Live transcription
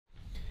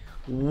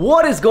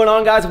What is going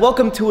on, guys?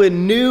 Welcome to a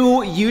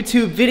new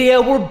YouTube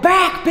video. We're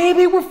back,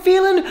 baby. We're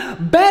feeling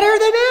better than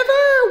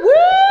ever.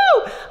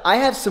 Woo! I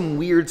have some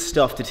weird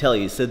stuff to tell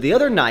you. So the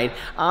other night,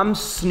 I'm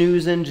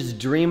snoozing, just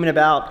dreaming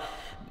about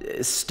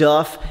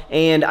stuff,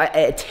 and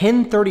at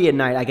 10:30 at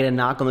night, I get a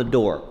knock on the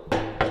door.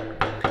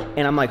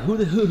 And I'm like,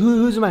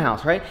 who's in my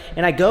house, right?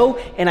 And I go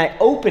and I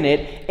open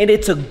it, and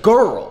it's a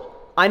girl.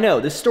 I know,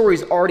 this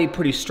story's already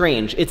pretty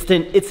strange. It's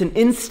an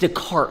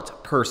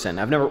Instacart person.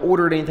 I've never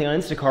ordered anything on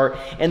Instacart,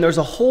 and there's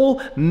a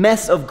whole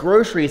mess of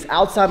groceries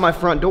outside my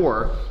front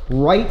door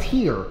right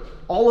here.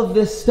 All of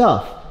this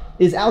stuff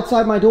is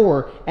outside my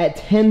door at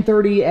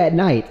 10:30 at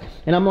night.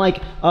 And I'm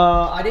like,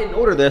 I didn't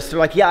order this. They're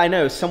like, yeah, I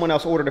know, someone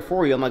else ordered it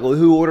for you. I'm like, well,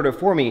 who ordered it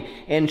for me?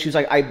 And she's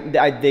like,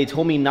 they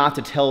told me not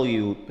to tell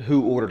you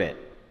who ordered it.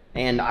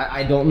 And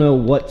I don't know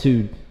what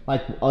to,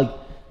 like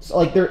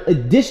they're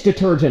dish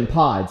detergent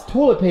pods,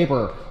 toilet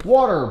paper,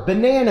 water,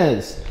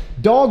 bananas,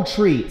 dog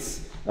treats.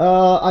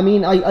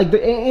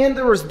 And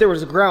there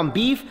was ground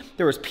beef,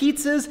 there was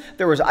pizzas,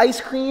 there was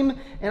ice cream,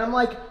 and I'm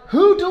like,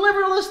 who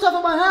delivered all this stuff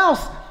at my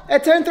house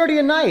at 10:30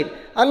 at night?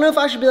 I don't know if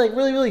I should be like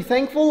really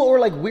thankful or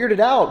like weirded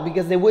out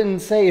because they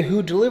wouldn't say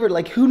who delivered.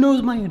 Like, who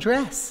knows my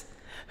address?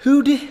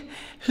 Who?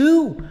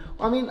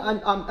 I mean,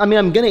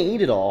 I'm gonna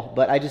eat it all,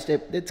 but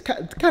it's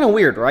kind of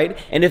weird, right?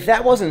 And if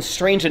that wasn't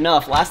strange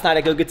enough, last night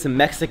I go get some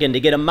Mexican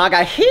to get a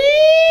margarita,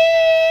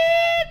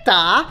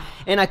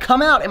 and I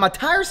come out and my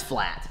tire's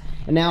flat.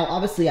 And now,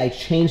 obviously, I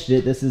changed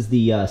it. This is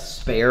the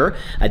spare.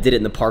 I did it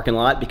in the parking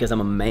lot because I'm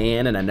a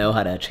man and I know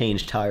how to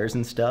change tires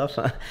and stuff.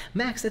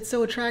 Max, that's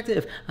so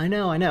attractive. I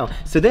know.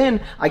 So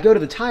then I go to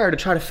the tire to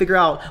try to figure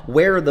out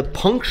where the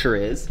puncture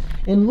is,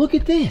 and look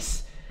at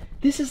this.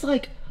 This is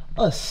like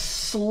a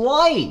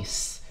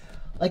slice,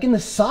 like in the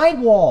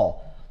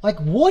sidewall. Like,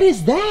 what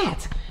is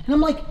that? And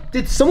I'm like,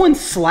 did someone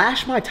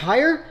slash my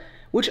tire?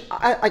 Which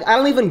I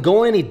don't even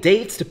go on any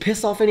dates to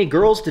piss off any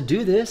girls to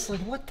do this. Like,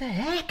 what the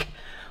heck?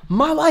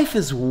 My life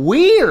is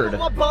weird.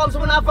 My bombs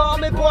when I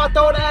vomit, boy, I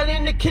throw that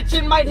in the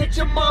kitchen. Might hit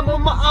your mom with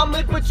my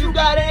omelet, but you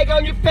got egg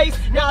on your face.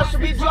 Now I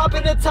should be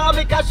dropping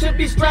atomic. I should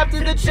be strapped to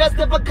the chest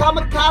of a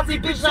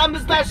kamikaze. Bitch, I'm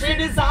as bad shit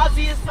as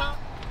Ozzy.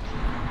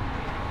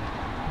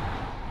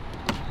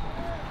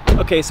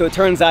 Okay, so it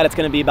turns out it's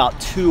gonna be about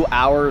 2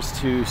 hours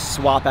to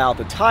swap out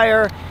the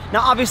tire.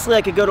 Now, obviously,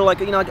 I could go to I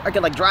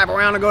could drive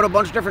around and go to a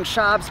bunch of different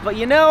shops, but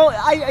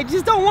I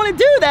just don't want to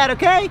do that,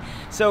 okay?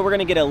 So we're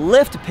gonna get a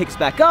lift to pick us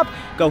back up,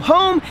 go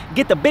home,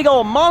 get the big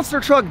old monster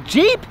truck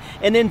Jeep,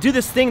 and then do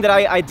this thing that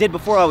I did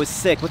before I was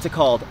sick. What's it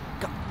called?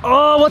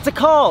 Oh, what's it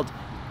called?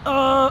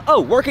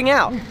 Working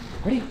out.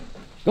 Ready?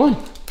 Go on.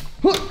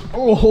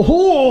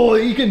 Oh,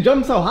 you can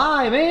jump so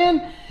high,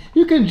 man.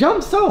 You can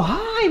jump so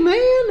high,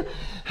 man.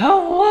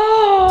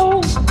 Hello!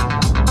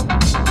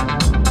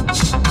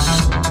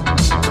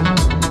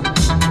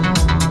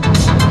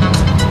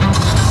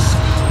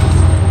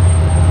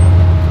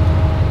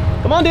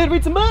 Come on, dude,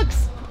 read some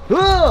books!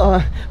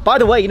 Ugh. By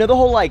the way, you know the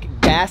whole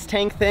gas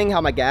tank thing,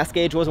 how my gas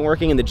gauge wasn't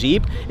working in the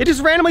Jeep? It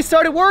just randomly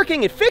started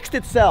working, it fixed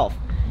itself.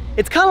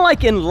 It's kind of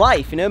like in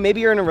life,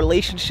 maybe you're in a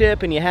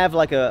relationship and you have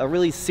a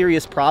really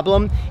serious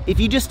problem. If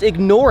you just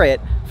ignore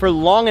it for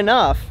long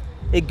enough,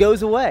 it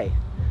goes away.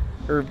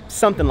 Or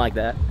something like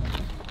that.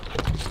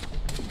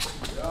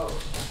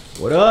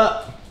 What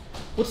up?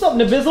 What's up,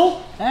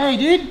 Nabizzle? Hey,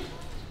 dude.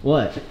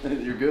 What?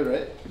 You're good,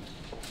 right?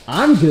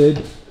 I'm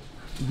good.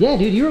 Yeah,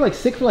 dude, you were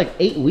sick for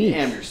 8 weeks.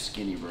 Damn, you're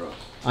skinny, bro.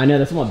 I know,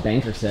 that's what my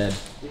banker said.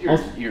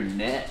 Your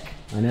neck.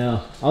 I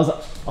know. I was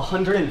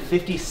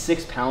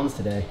 156 pounds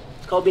today.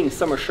 It's called being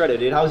summer shredded,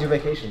 dude. How was your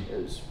vacation?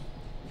 It was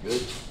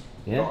good.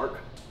 Yeah? Dark.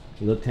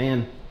 You look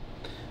tan.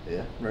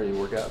 Yeah, I'm ready to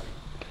work out.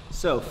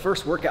 So,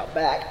 first workout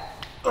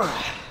back.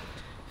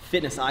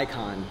 Fitness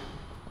Icon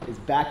is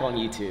back on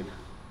YouTube.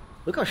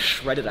 Look how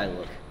shredded I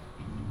look.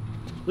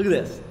 Look at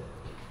this.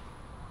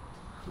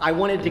 I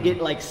wanted to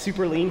get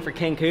super lean for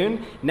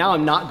Cancun. Now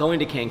I'm not going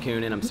to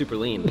Cancun and I'm super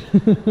lean.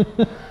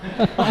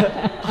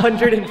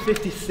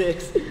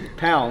 156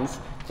 pounds.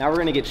 Now we're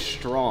gonna get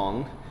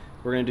strong.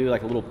 We're gonna do a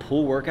little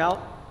pool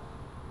workout.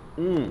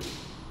 10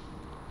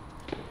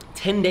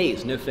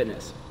 days, no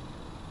fitness.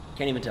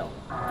 Can't even tell.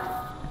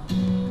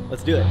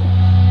 Let's do it.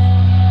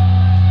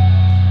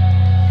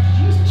 Did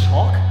you use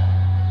chalk?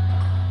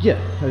 Yeah,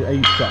 I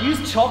use chalk. You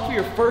used chalk for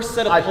your first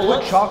set of pull-ups?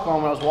 I put chalk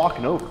on when I was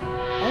walking over.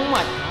 Oh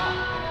my God.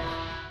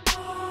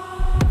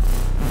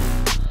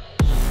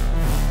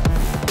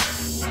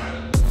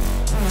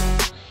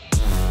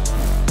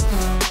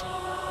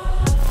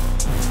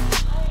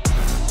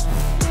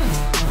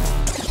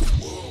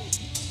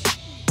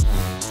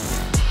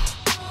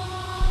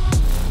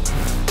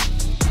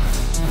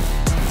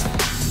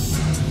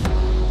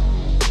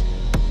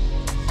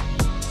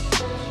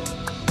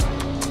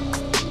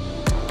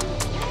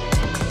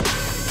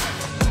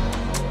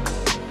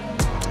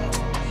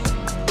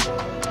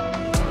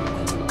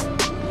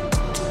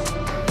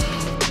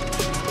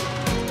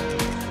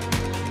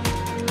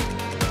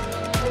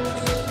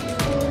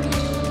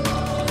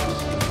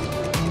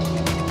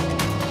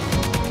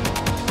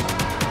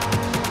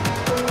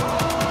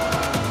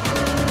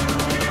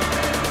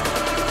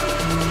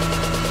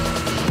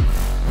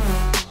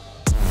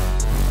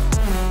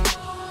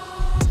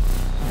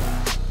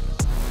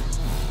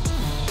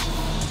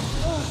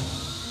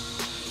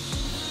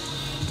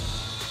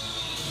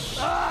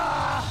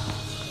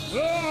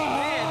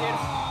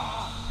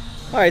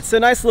 All right, so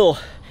nice little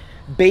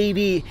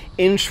baby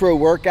intro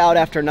workout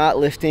after not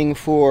lifting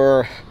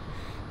for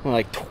well,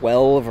 like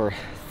 12 or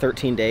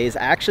 13 days.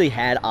 I actually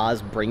had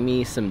Oz bring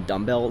me some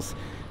dumbbells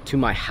to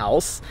my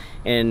house,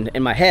 and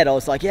in my head I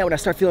was like, yeah, when I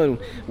start feeling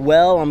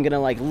well, I'm gonna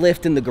like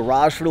lift in the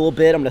garage for a little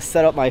bit. I'm gonna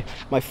set up my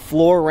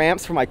floor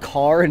ramps for my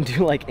car and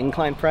do like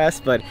incline press.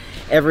 But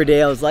every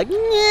day I was like,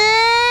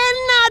 yeah,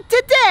 not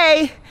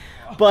today.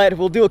 But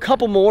we'll do a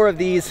couple more of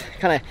these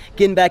kind of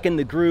getting back in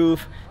the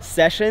groove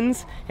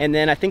sessions, and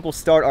then I think we'll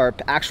start our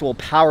actual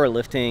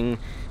powerlifting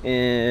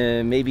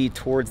maybe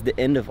towards the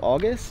end of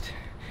August.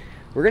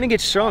 We're gonna get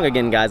strong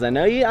again, guys. I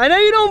know you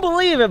don't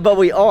believe it, but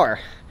we are.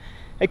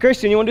 Hey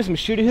Christian, you wanna do some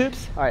shooty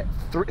hoops? All right,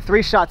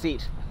 three shots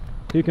each.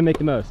 Who can make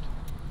the most?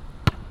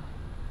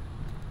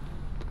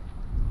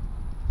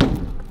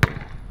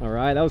 All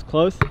right, that was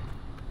close.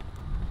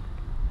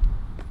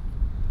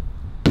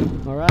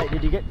 All right,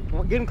 did you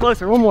getting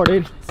closer? One more,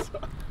 dude.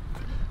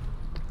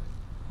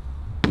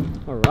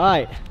 All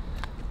right.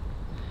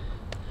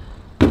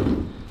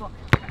 Fuck.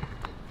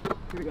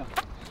 Here we go.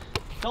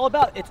 It's all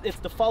about, it's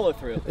the follow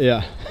through.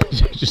 Yeah,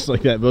 just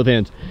like that, both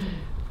hands.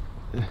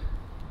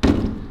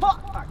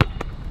 Fuck. All right.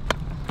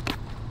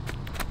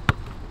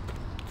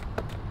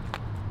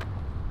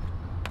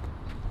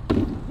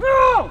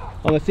 No!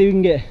 Oh, let's see if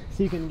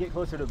you can get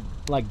closer to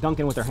like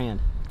dunking with her hand.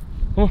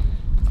 Come on.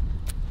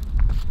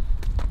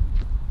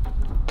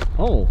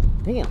 Oh,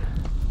 damn.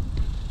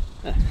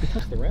 You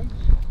touched the rim?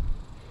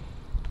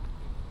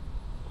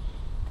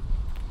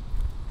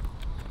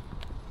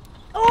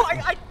 Oh,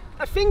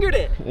 I fingered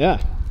it.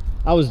 Yeah,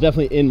 I was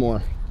definitely in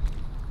more.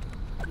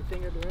 You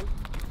fingered the rim?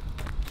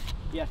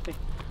 Yeah,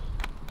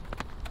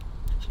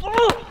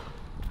 oh!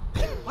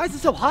 Why is it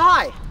so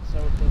high?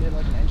 So they did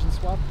like an engine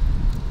swap?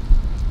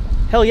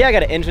 Hell yeah, I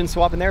got an engine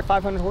swap in there,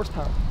 500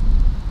 horsepower.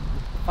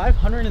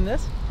 500 in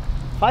this?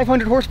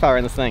 500 horsepower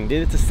in this thing,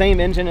 dude. It's the same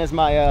engine as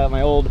my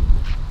my old,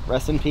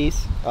 rest in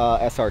peace,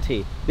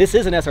 SRT. This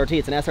is an SRT.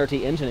 It's an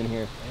SRT engine in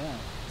here. Yeah.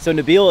 So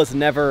Nabil has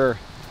never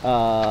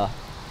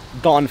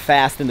gone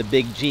fast in the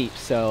big Jeep.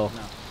 So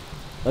No.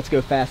 let's go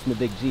fast in the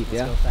big Jeep.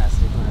 Let's Yeah. go fast,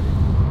 dude.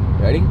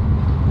 Ready?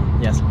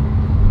 Yes.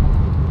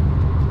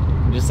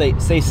 Just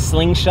say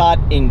slingshot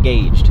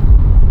engaged.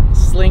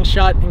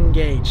 Slingshot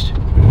engaged.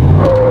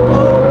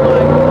 Oh my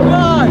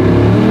god!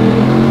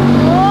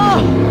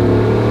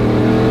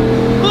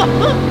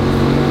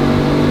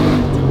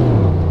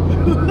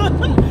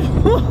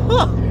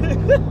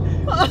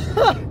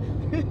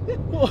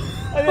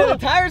 I mean, the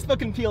tires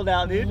fucking peeled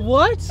out, dude.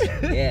 What?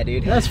 Yeah,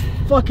 dude. That's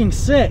fucking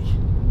sick.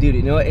 Dude,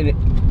 you know what?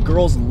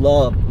 Girls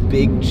love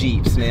big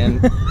Jeeps, man.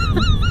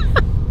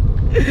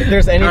 If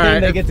there's anything All right.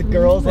 that gets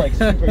girls like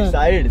super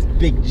excited, it's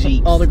big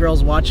Jeeps. All the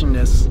girls watching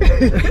this.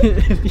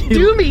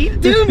 Do me.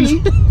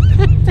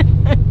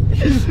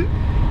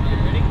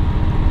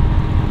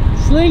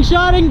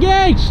 Slingshot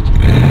engaged!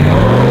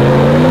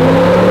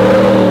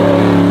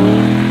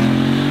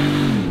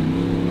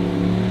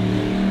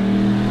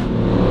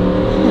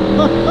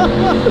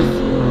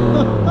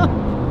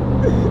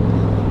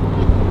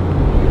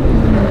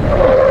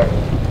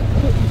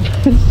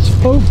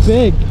 It's so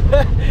big.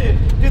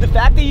 Dude, the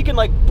fact that you can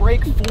like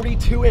break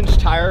 42-inch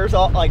tires,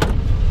 like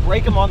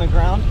break them on the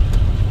ground,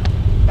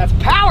 that's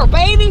power,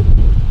 baby!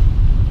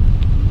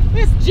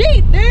 This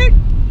Jeep, dude!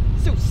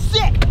 So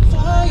sick!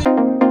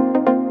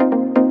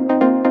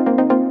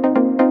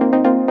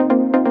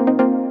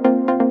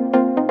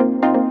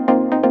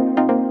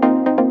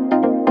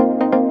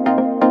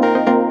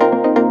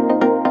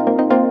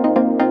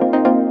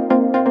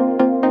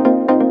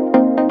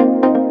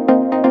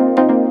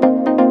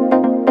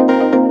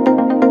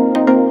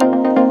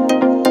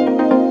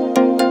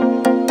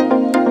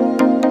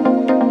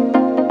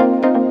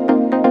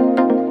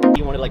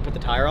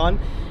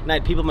 And I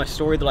had people in my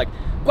story, they're like,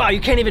 wow, you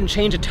can't even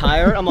change a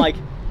tire? I'm like,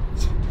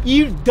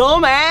 you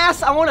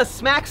dumbass, I want to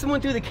smack someone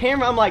through the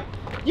camera. I'm like,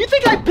 you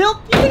think I built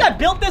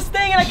this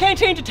thing and I can't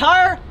change a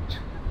tire?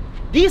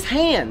 These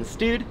hands,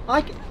 dude,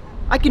 I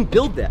can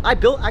build that. I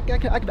built that.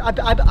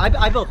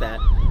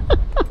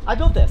 I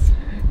built this.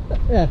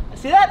 Yeah.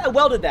 See that? I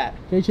welded that.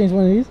 Can you change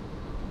one of these?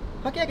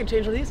 Fuck yeah, I can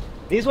change one of these.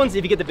 These ones,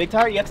 if you get the big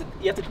tire, you have to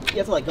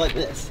like go like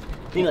this.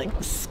 Then you like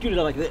scoot it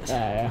on like this.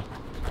 Yeah.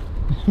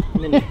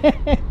 And then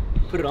you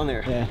put it on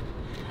there. Yeah.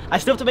 I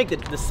still have to make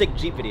the sick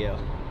Jeep video.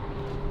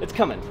 It's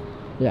coming.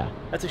 Yeah.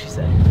 That's what she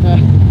said.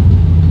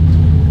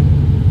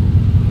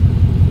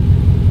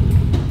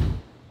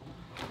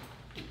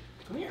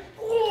 Come here.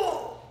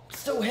 Oh,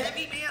 so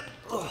heavy, man.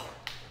 Oh.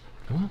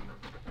 Come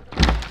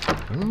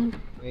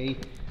on.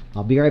 Wait.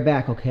 I'll be right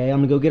back, okay? I'm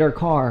gonna go get our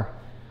car.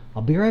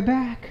 I'll be right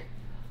back.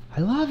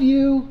 I love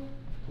you.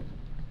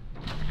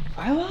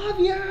 I love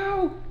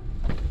you.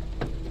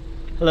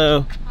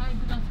 Hello. Hi,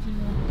 good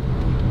afternoon.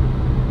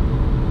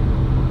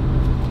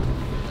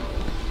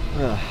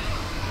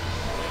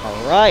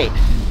 All right,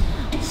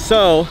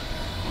 so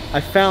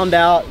I found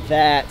out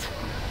that,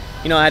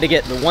 you know, I had to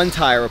get the one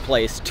tire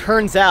replaced.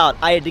 Turns out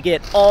I had to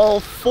get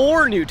all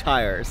 4 new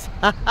tires.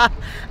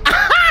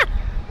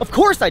 Of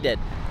course I did.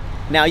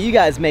 Now you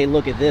guys may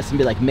look at this and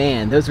be like,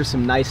 man, those are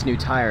some nice new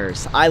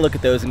tires. I look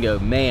at those and go,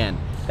 man,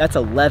 that's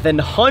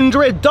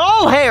 1,100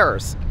 doll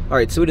hairs. All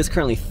right, so it is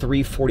currently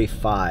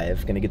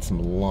 3:45. Gonna get some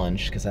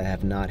lunch because I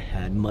have not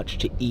had much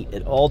to eat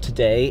at all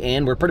today,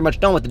 and we're pretty much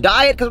done with the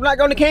diet because we're not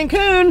going to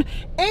Cancun,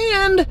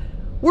 and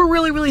we're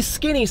really, really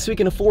skinny so we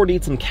can afford to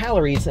eat some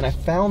calories, and I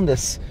found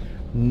this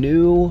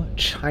new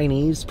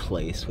Chinese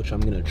place, which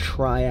I'm gonna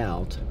try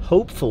out.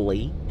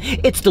 Hopefully,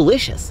 it's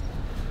delicious.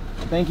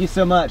 Thank you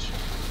so much.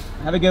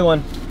 Have a good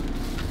one.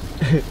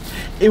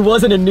 It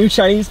wasn't a new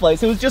Chinese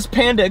place, it was just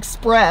Panda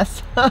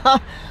Express.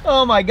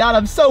 Oh my God,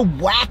 I'm so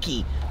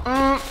wacky.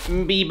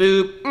 B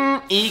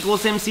boop,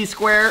 equals MC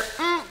squared.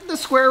 The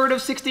square root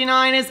of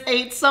 69 is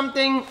 8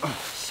 something. Oh,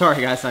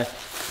 sorry guys, I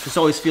just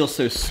always feel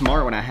so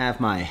smart when I have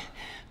my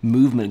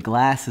movement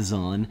glasses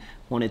on.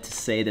 Wanted to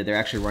say that they're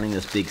actually running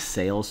this big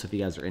sale, so if you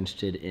guys are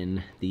interested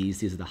in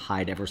these are the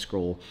Hide Ever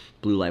Scroll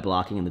blue light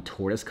blocking in the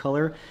tortoise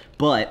color.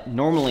 But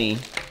normally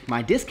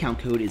my discount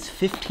code is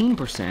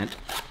 15%,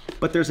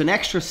 but there's an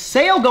extra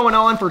sale going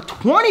on for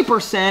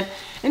 20%,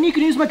 and you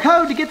can use my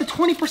code to get the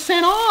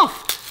 20%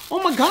 off.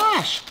 Oh my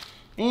gosh.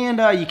 And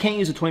you can't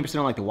use the 20%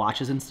 on like the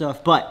watches and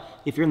stuff,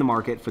 but if you're in the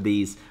market for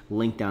these,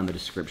 link down in the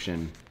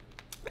description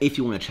if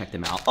you want to check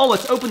them out. Oh,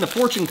 let's open the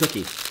fortune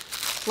cookie.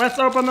 Let's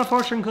open the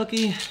fortune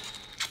cookie.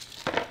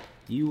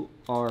 You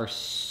are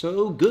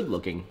so good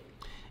looking.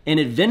 An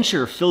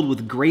adventure filled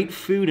with great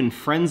food and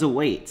friends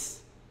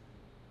awaits.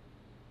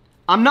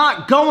 I'm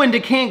not going to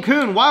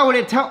Cancun. Why would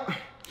it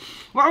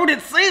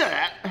say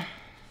that?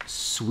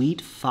 Sweet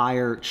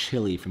Fire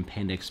Chili from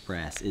Panda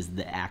Express is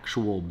the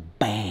actual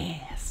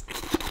best.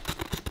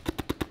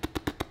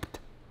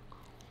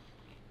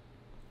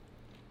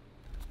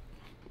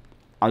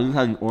 I just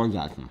had an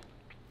orgasm.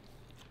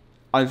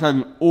 I just had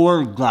an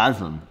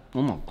orgasm.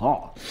 Oh my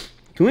God.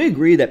 Can we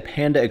agree that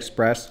Panda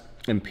Express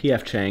and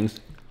PF Chang's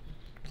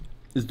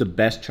is the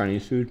best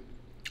Chinese food?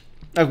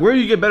 Like, where do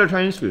you get better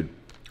Chinese food?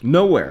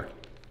 Nowhere.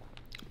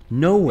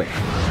 Nowhere.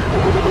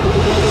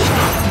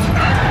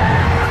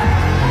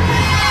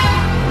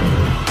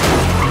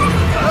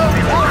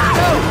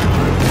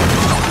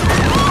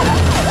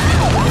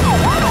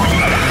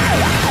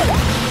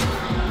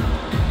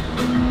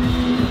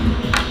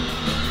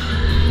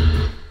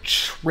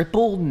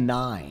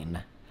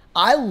 $999.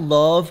 I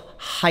love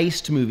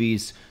heist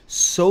movies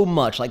so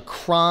much, like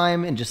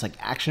crime and just like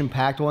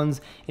action-packed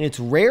ones. And it's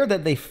rare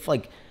that they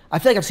like, I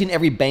feel like I've seen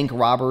every bank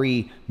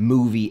robbery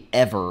movie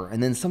ever,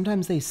 and then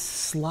sometimes they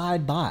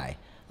slide by.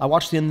 I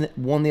watched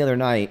one the other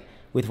night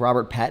with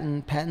Robert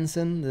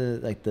Pattinson,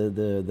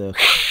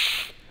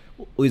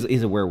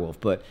 he's a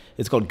werewolf, but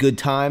it's called Good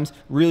Times.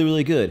 Really,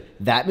 really good.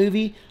 That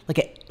movie, like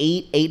an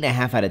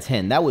 8.5 out of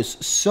 10. That was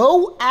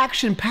so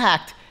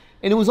action-packed,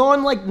 and it was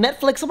on like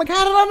Netflix. I'm like,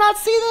 how did I not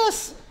see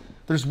this?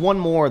 There's one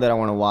more that I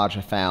want to watch.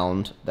 I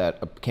found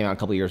that came out a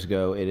couple years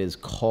ago. It is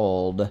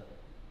called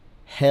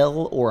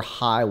Hell or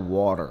High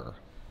Water.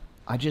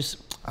 I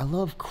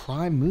love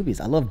crime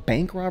movies. I love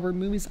bank robbery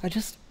movies. I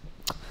just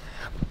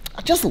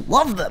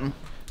love them.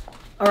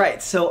 All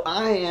right, so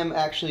I am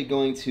actually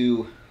going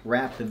to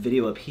wrap the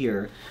video up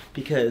here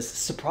because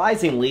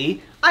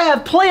surprisingly, I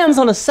have plans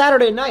on a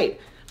Saturday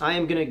night. I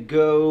am gonna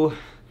go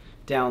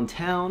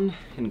downtown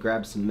and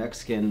grab some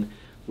Mexican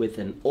with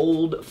an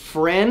old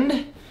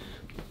friend.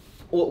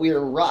 We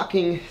are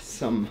rocking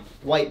some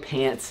white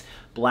pants,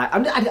 black.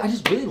 I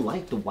just really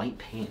like the white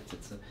pants.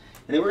 And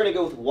then we're gonna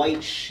go with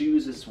white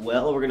shoes as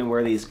well. We're gonna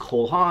wear these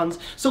Cole Haans.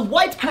 So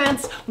white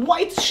pants,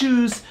 white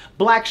shoes,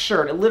 black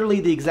shirt. Literally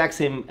the exact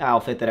same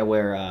outfit that I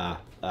wear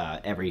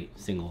every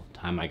single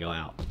time I go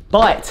out.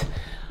 But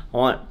I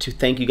want to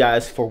thank you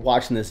guys for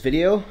watching this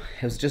video.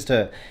 It was just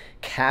a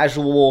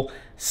casual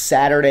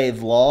Saturday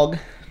vlog.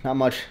 Not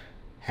much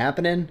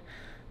happening,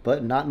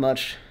 but not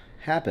much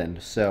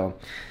happened. So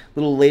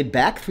little laid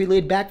back, 3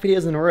 laid back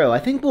videos in a row. I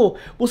think we'll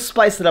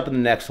spice it up in the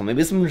next one.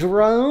 Maybe some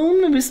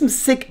drone, maybe some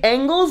sick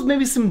angles,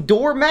 maybe some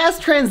door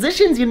mask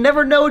transitions. You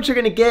never know what you're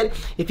gonna get.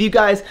 If you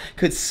guys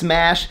could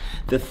smash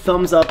the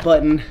thumbs up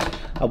button,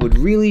 I would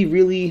really,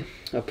 really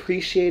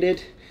appreciate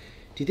it.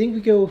 Do you think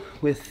we go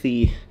with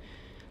the,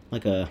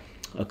 like a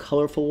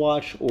colorful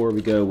watch, or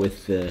we go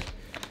with the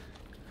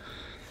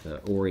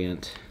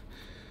Orient?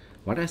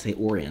 Why did I say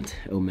Orient?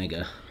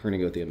 Omega. We're gonna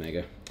go with the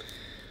Omega.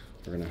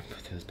 We're gonna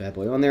put this bad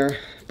boy on there.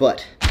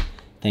 But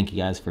thank you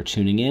guys for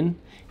tuning in.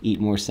 Eat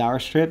more sour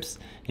strips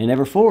and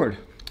ever forward.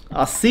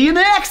 I'll see you in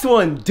the next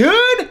one,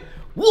 dude.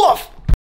 Woof.